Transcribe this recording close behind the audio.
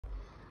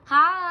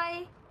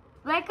Hi,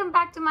 welcome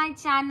back to my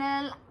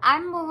channel.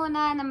 I'm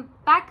Mohana and I'm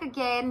back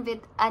again with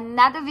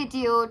another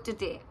video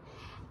today.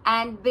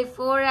 And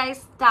before I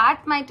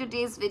start my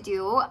today's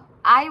video,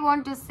 I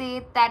want to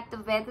say that the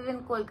weather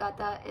in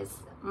Kolkata is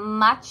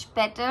much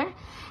better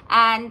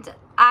and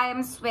I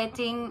am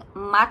sweating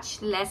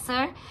much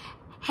lesser.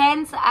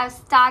 Hence, I've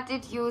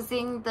started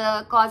using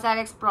the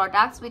CosRx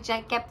products which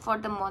I kept for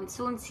the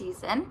monsoon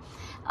season.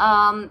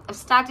 I've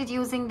started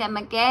using them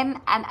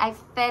again and I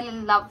fell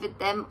in love with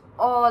them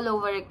all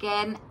over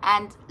again.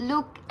 And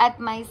look at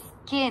my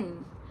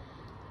skin.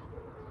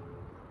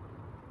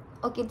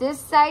 Okay, this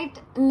side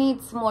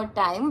needs more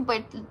time,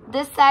 but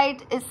this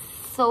side is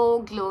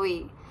so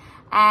glowy.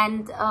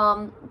 And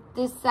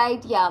this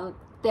side, yeah,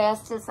 there are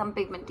still some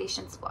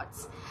pigmentation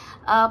spots.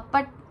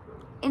 But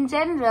in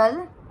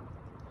general,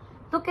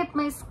 look at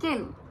my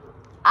skin.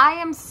 I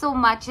am so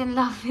much in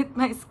love with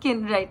my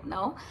skin right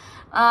now.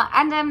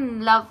 And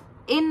I'm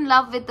in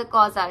love with the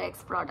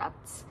CosRx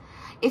products.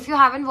 If you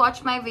haven't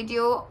watched my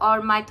video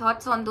or my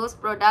thoughts on those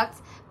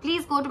products,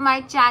 please go to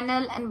my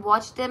channel and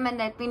watch them and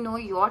let me know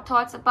your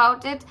thoughts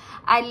about it.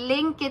 I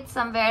link it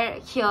somewhere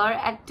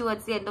here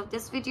towards the end of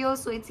this video,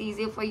 so it's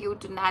easier for you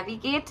to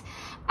navigate.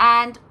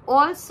 And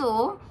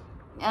also,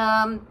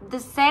 the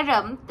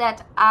serum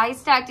that I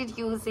started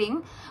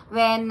using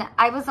when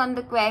I was on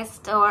the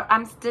quest, or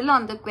I'm still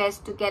on the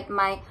quest to get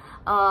my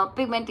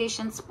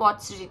pigmentation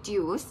spots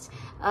reduced,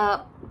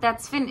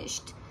 that's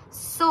finished.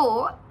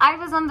 So I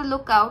was on the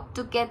lookout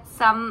to get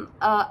some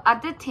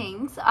other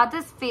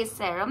face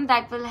serum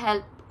that will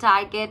help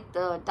target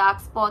the dark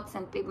spots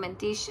and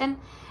pigmentation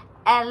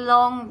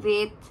along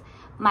with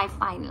my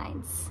fine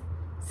lines.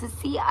 So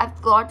see,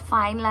 I've got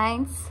fine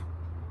lines.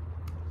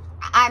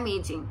 I'm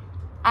aging.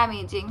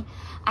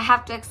 I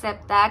have to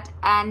accept that.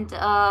 And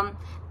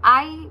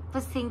I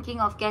was thinking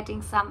of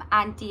getting some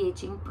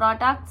anti-aging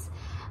products,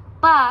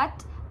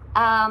 but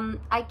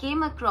I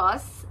came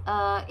across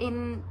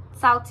in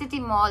South City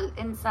Mall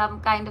in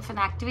some kind of an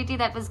activity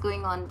that was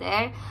going on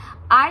there.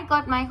 I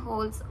got my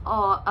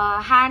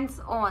hands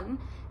on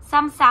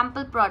some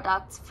sample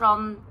products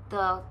from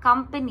the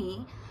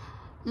company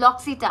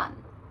LOccitane.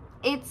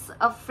 It's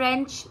a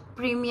French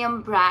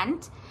premium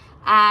brand,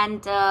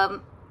 and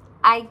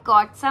I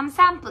got some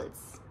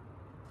samples.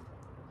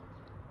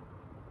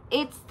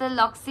 It's the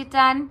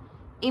LOccitane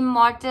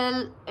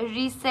Immortelle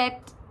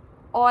Reset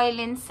Oil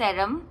in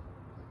Serum,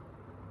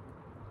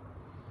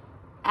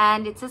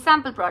 and it's a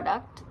sample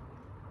product.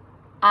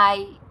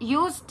 I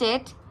used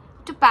it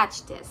to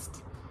patch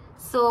test.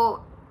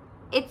 So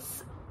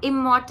it's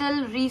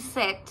Immortelle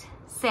Reset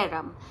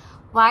Serum.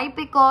 Why?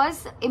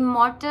 Because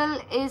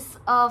Immortelle is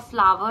a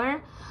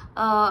flower,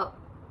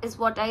 is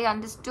what I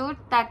understood,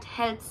 that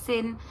helps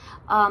in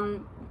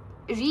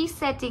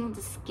resetting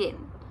the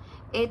skin.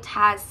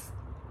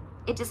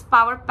 It is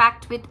power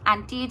packed with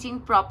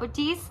anti-aging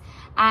properties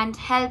and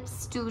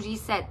helps to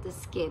reset the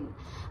skin.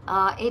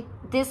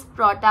 This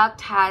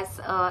product has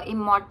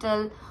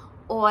Immortelle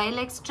oil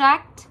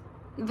extract,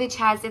 which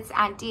has its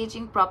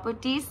anti-aging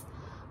properties,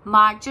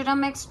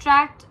 marjoram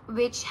extract,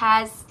 which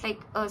has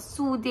like a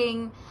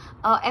soothing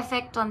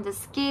effect on the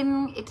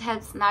skin. It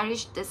helps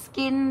nourish the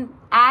skin,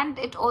 and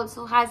it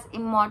also has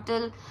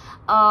Immortelle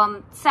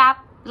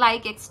sap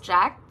like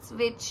extracts,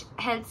 which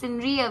helps in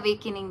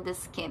reawakening the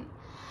skin.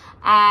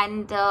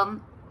 And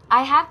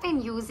I have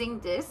been using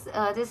this.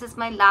 This is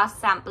my last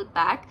sample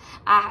pack.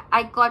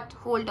 I got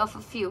hold of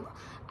a few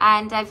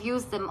and I've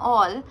used them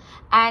all,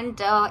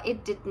 and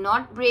it did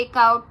not break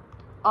out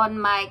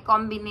on my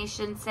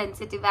combination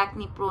sensitive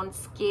acne prone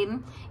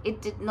skin.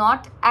 It did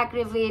not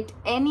aggravate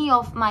any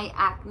of my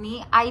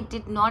acne. I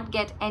did not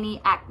get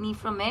any acne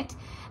from it,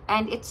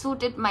 and it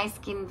suited my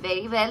skin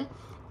very well.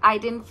 I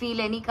didn't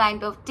feel any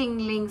kind of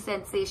tingling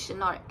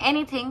sensation or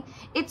anything.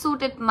 It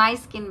suited my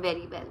skin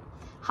very well.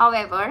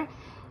 However,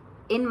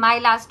 in my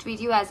last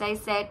video, as I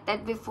said,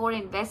 that before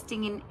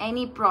investing in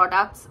any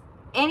products,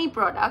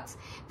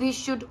 we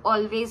should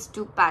always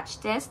do patch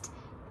test.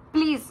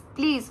 Please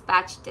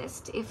patch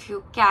test if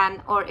you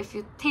can, or if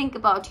you think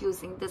about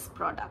using this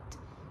product.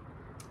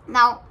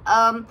 Now,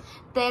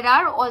 there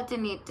are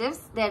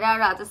alternatives. There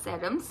are other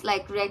serums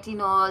like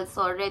retinols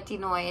or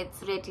retinoids,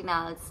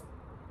 retinals.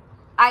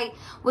 I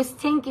was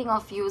thinking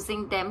of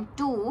using them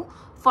too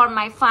for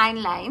my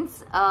fine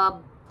lines,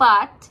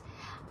 but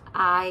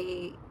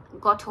I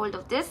got hold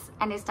of this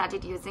and I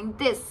started using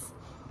this.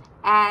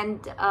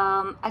 And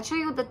I'll show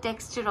you the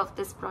texture of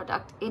this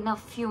product in a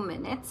few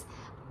minutes,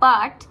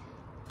 but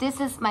this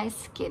is my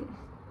skin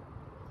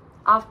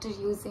after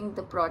using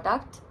the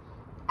product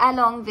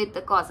along with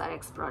the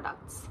CosRx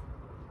products.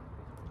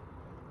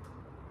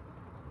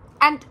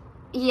 And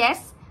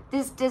yes,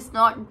 this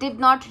did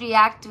not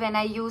react when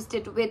I used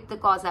it with the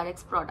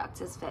CosRx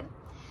products as well.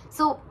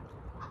 So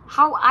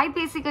how I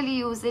basically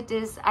use it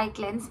is I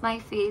cleanse my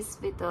face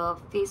with a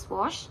face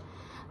wash.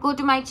 Go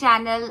to my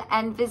channel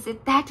and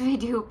visit that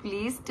video,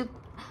 please, to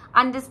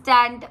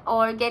understand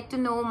or get to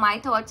know my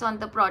thoughts on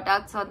the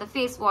products or the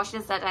face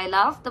washes that I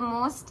love the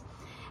most.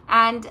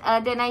 And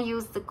then I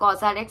use the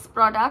CosRx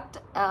product,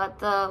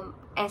 the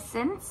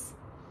essence,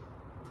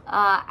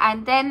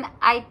 and then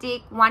I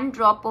take 1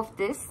 drop of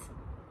this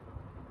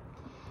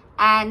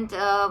and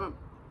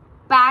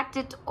pat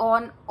it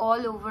on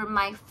all over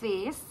my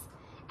face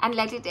and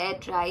let it air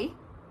dry.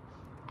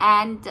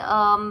 And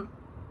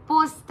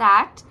post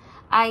that,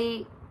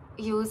 I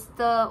use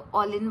the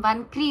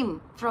all-in-one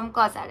cream from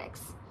CosRx.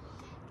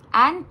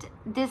 And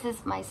this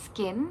is my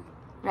skin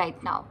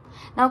right now.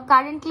 Now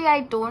currently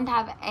I don't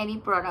have any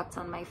products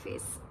on my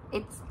face.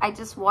 I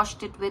just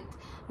washed it with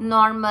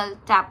normal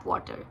tap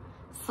water.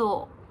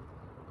 So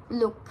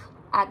look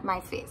at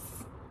my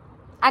face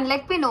and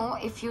let me know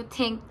if you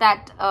think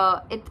that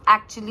it's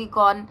actually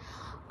gone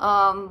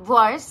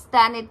worse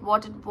than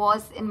what it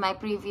was in my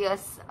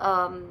previous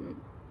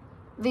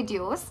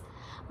videos.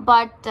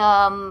 But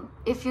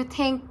if you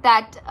think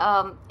that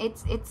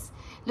it's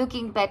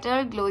looking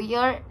better,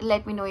 glowier,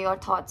 let me know your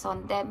thoughts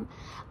on them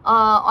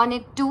on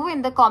it too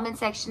in the comment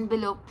section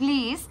below,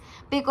 please,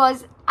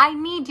 because I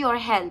need your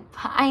help.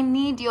 I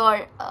need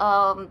your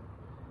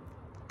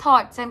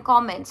thoughts and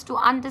comments to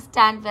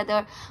understand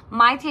whether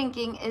my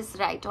thinking is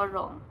right or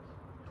wrong.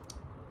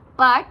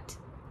 But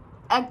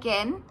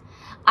again,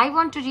 I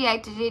want to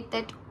reiterate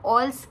that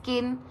all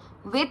skin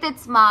with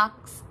its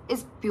marks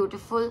is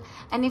beautiful,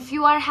 and if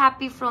you are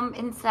happy from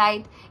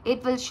inside,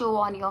 it will show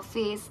on your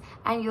face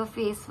and your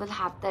face will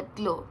have that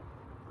glow.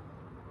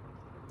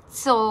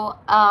 So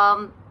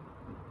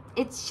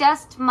it's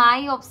just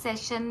my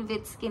obsession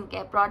with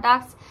skincare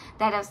products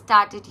that I've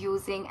started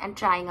using and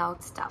trying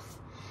out stuff.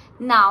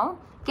 Now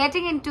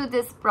getting into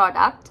this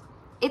product,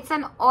 it's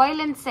an oil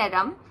and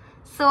serum.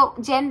 So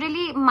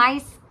generally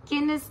my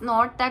skin is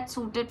not that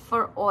suited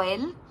for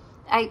oil.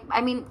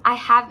 I mean, I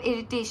have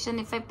irritation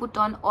if I put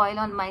on oil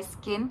on my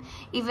skin.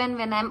 Even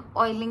when I'm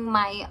oiling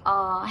my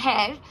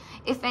hair,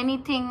 if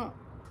anything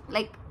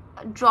like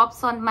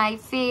drops on my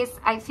face,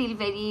 I feel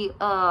very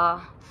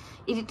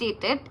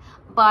irritated.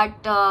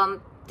 But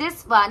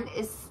this one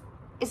is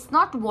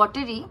not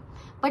watery,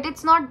 but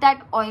it's not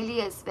that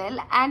oily as well,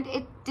 and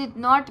it did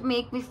not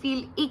make me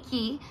feel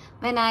icky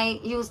when I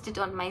used it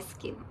on my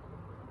skin.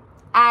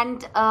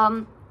 And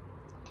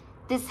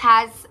this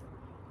has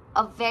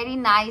a very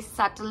nice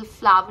subtle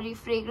flowery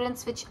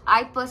fragrance, which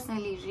I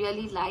personally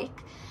really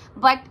like.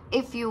 But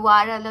if you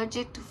are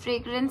allergic to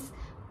fragrance,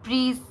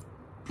 please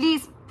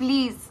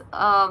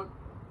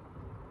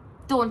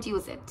don't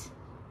use it,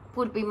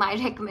 would be my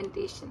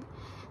recommendation.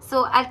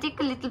 So I'll take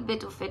a little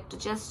bit of it to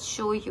just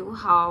show you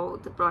how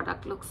the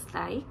product looks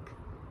like.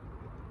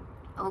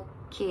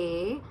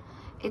 Okay,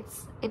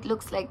 it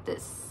looks like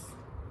this.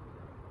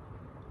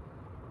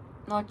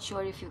 Not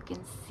sure if you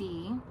can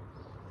see.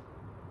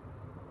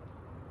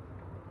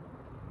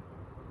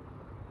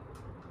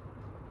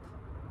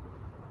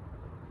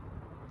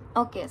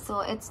 Okay,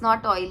 so it's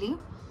not oily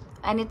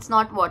and it's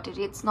not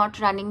watery. It's not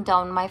running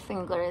down my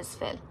finger as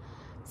well.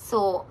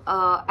 So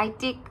I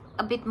take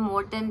a bit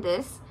more than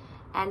this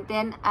and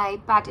then I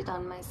pat it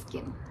on my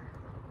skin.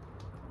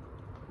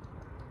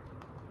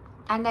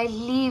 And I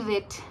leave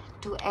it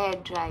to air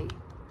dry.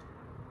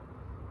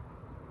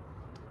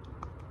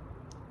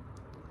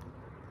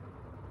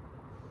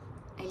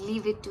 I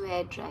leave it to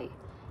air dry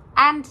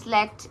and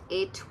let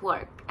it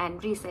work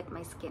and reset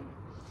my skin.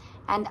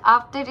 And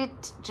after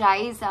it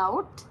dries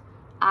out,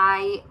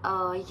 I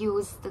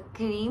use the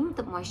cream,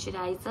 the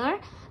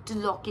moisturizer, to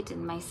lock it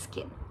in my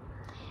skin.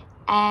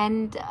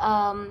 And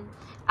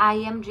I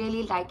am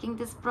really liking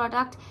this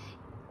product.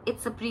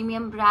 It's a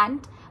premium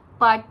brand,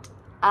 but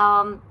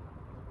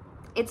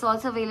it's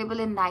also available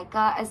in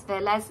Nykaa as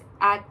well as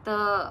at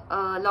the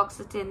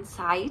LOccitane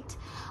site,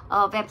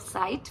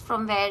 website,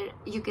 from where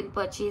you can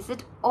purchase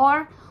it,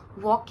 or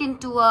walk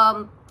into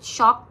a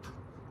shop.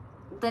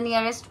 The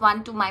nearest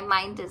one to my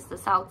mind is the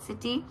South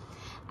City,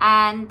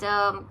 and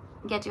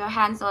get your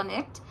hands on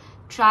it,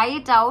 try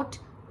it out,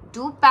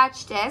 do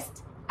patch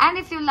test, and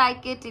if you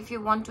like it, if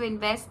you want to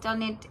invest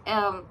on it,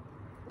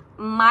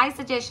 my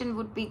suggestion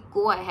would be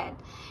go ahead.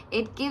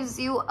 It gives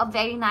you a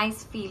very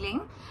nice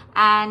feeling,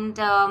 and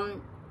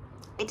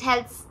it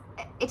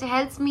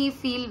helps me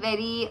feel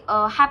very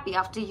happy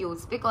after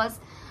use because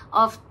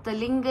of the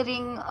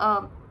lingering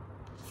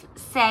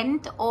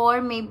scent,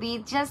 or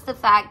maybe just the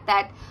fact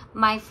that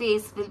my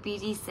face will be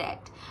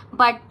reset.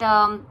 But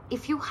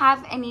if you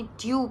have any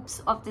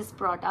dupes of this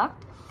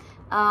product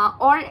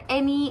or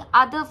any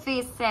other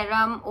face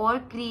serum or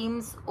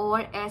creams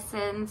or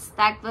essence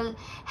that will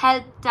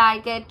help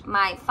target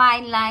my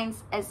fine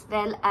lines as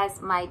well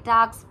as my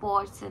dark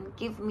spots and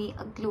give me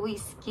a glowy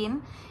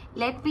skin,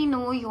 let me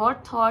know your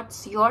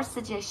thoughts, your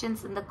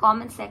suggestions in the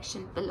comment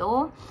section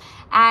below.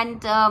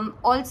 And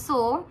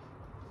also,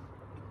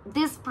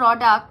 this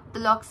product, the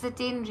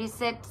LOccitane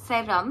Reset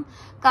Serum,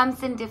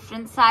 comes in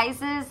different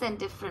sizes and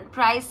different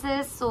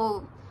prices,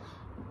 so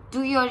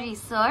do your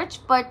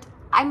research. But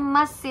I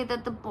must say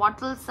that the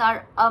bottles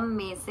are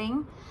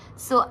amazing.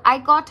 So I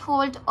got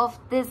hold of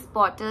this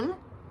bottle,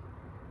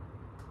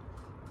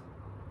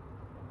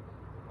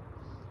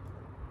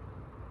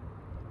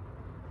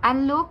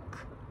 and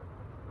look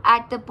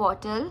at the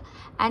bottle,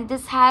 and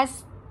this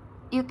has,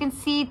 you can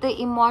see the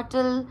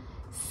Immortelle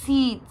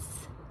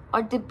seeds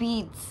or the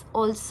beads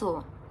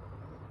also.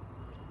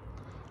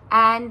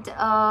 And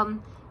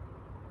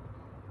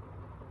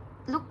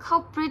look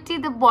how pretty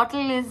the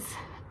bottle is.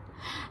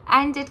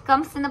 And it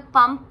comes in a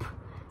pump,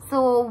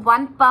 so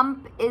one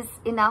pump is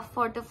enough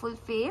for the full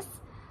face.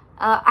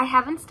 I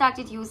haven't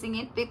started using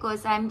it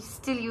because I'm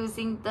still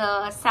using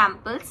the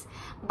samples,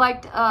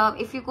 but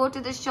if you go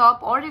to the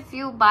shop or if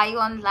you buy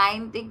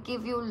online, they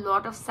give you a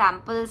lot of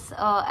samples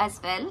as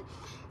well.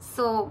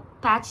 So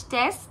patch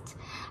test,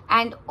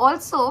 and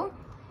also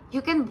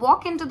you can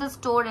walk into the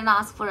store and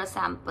ask for a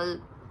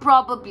sample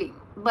probably,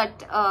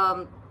 but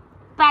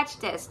patch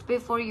test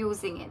before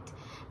using it,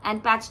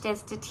 and patch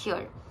test it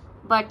here.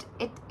 But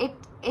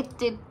it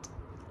did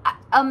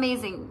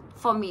amazing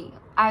for me.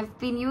 I've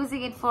been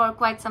using it for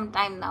quite some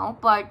time now,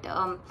 but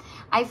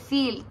I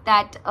feel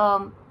that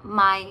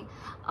my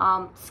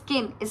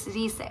skin is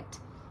reset.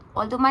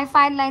 Although my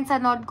fine lines are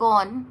not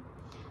gone,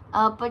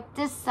 but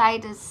this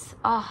side is,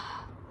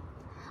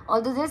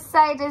 although this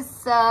side is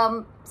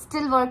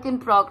still work in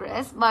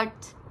progress,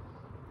 but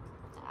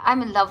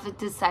I'm in love with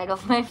this side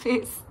of my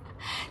face.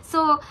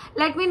 So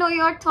let me know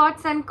your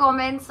thoughts and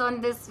comments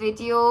on this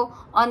video,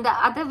 on the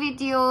other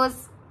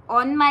videos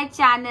on my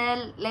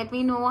channel. Let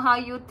me know how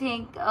you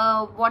think,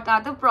 what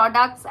other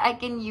products I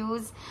can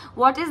use,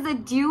 what is the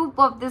dupe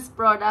of this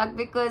product,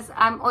 because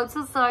I'm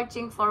also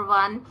searching for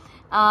one.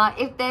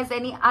 If there's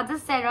any other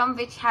serum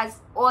which has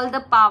all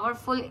the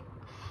powerful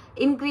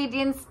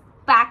ingredients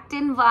packed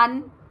in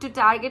one to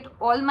target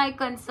all my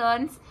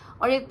concerns,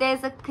 or if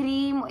there's a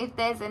cream, if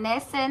there's an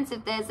essence,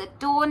 if there's a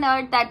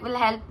toner that will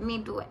help me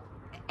do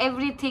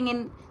everything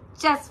in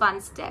just one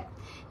step.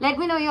 Let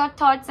me know your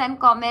thoughts and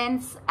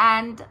comments,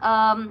 and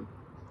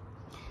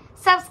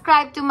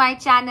subscribe to my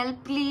channel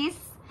please,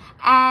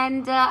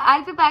 and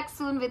I'll be back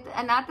soon with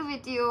another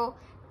video.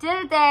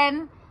 Till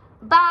then,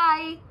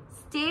 bye,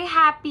 stay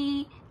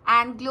happy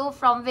and glow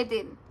from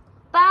within.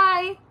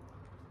 Bye.